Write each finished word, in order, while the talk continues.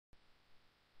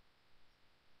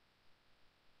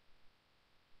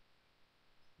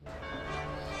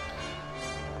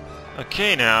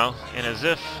Okay now, and as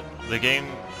if the game,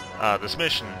 this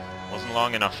mission wasn't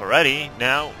long enough already,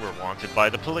 now we're wanted by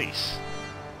the police.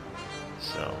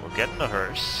 So we'll get in the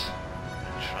hearse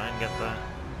and try and get the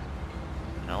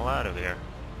hell out of here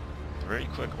very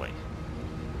quickly.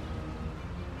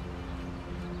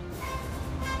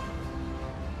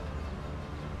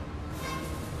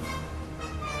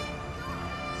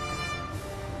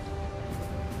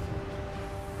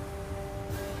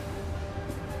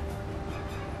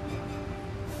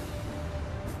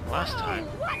 Last time.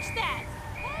 Oh, watch that!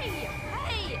 Hey!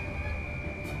 Hey!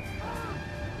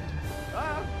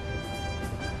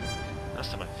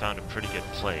 Last time I found a pretty good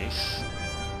place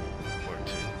for it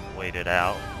to wait it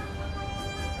out.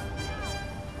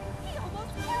 He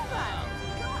almost killed us!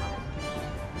 God.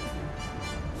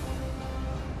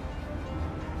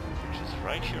 Which is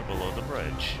right here below the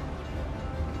bridge.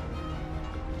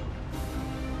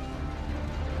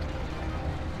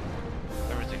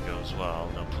 Everything goes well.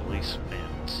 No policeman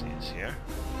sees here.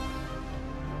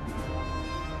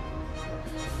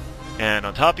 And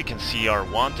on top you can see our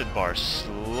wanted bar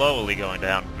slowly going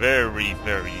down, very,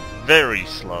 very, very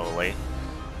slowly.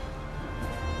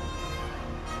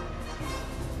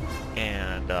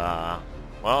 And,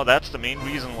 well, that's the main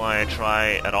reason why I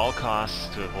try at all costs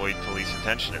to avoid police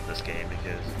attention in this game,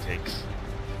 because it takes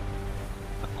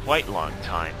a quite long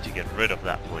time to get rid of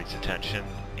that police attention,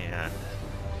 and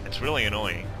it's really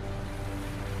annoying.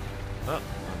 Oh,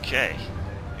 okay.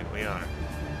 Here we are.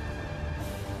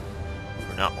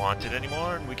 We're not wanted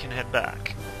anymore, and we can head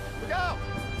back. Look out!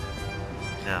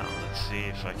 Now, let's see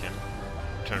if I can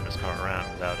turn this car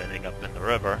around without ending up in the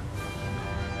river.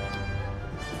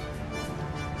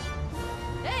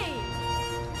 Hey!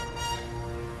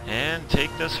 And take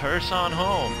this hearse on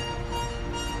home.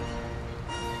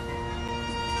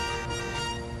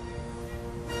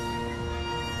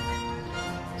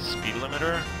 Speed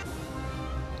limiter.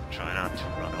 Try not to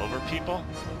run over people.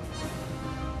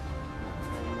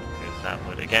 Because that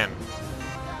would, again,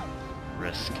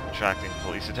 risk attracting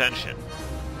police attention.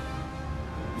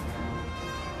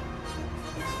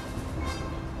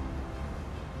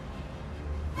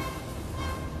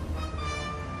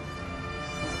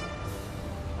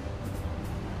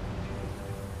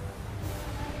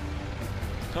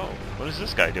 Oh, what is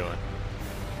this guy doing?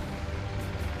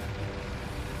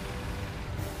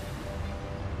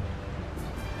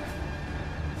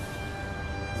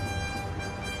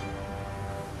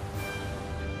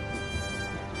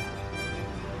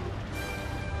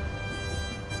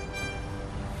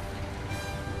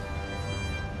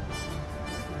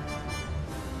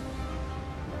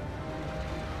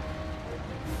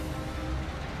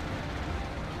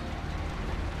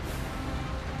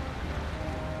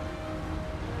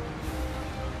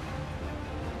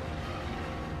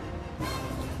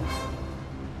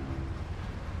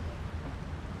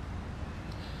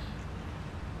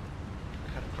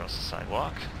 Across the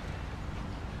sidewalk.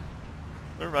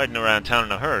 We're riding around town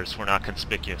in a hearse. We're not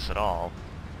conspicuous at all.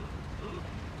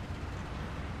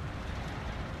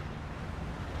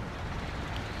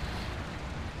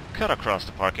 Cut across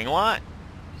the parking lot.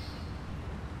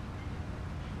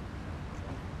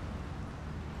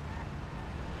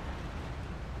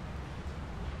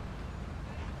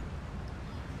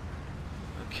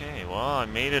 Okay, well, I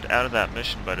made it out of that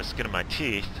mission by the skin of my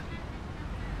teeth.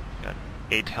 Got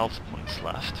 8 health points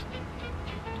left.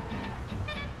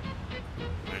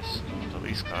 There's a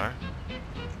police car.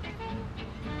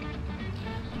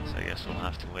 So I guess we'll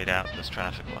have to wait out this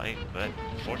traffic light, but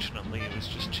fortunately it was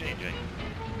just changing.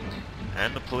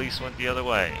 And the police went the other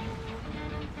way.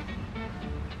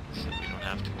 So we don't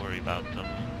have to worry about them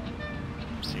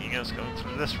seeing us going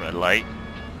through this red light.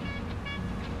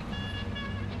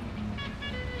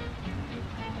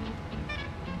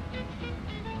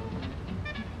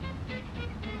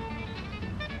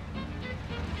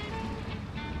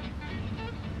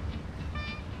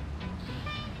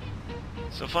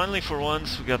 So finally, for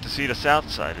once, we got to see the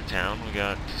south side of town. We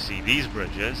got to see these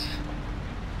bridges,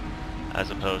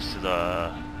 as opposed to the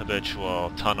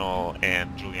habitual tunnel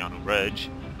and Giuliano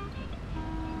Bridge.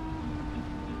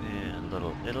 And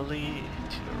Little Italy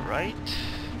to the right,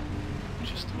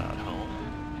 just about home.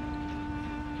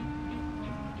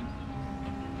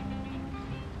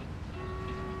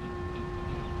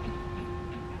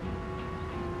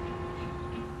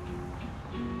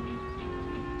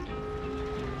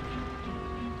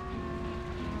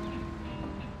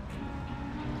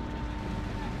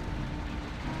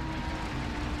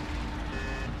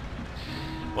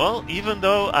 Well, even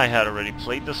though I had already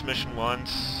played this mission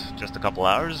once, just a couple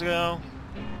hours ago,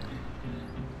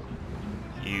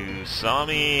 you saw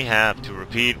me have to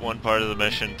repeat one part of the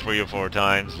mission 3 or 4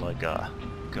 times like a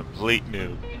Complete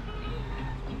noob.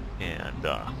 And,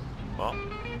 well,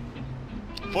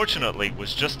 fortunately it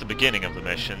was just the beginning of the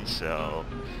mission, so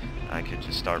I could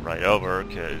just start right over,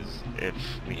 because if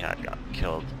we had gotten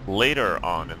killed later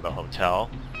on in the hotel,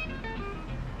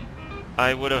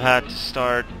 I would have had to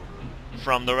start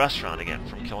from the restaurant again,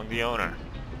 from killing the owner.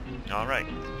 Alright,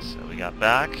 so we got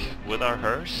back with our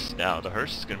hearse. Now the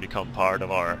hearse is going to become part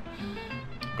of our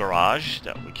garage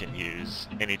that we can use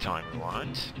anytime we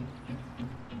want.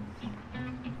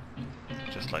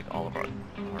 Just like all of our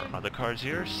other cars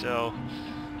here. So,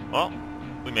 well,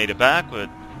 we made it back with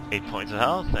 8 points of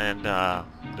health, and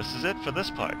this is it for this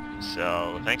part.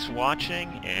 So, thanks for watching,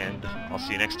 and I'll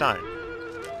see you next time.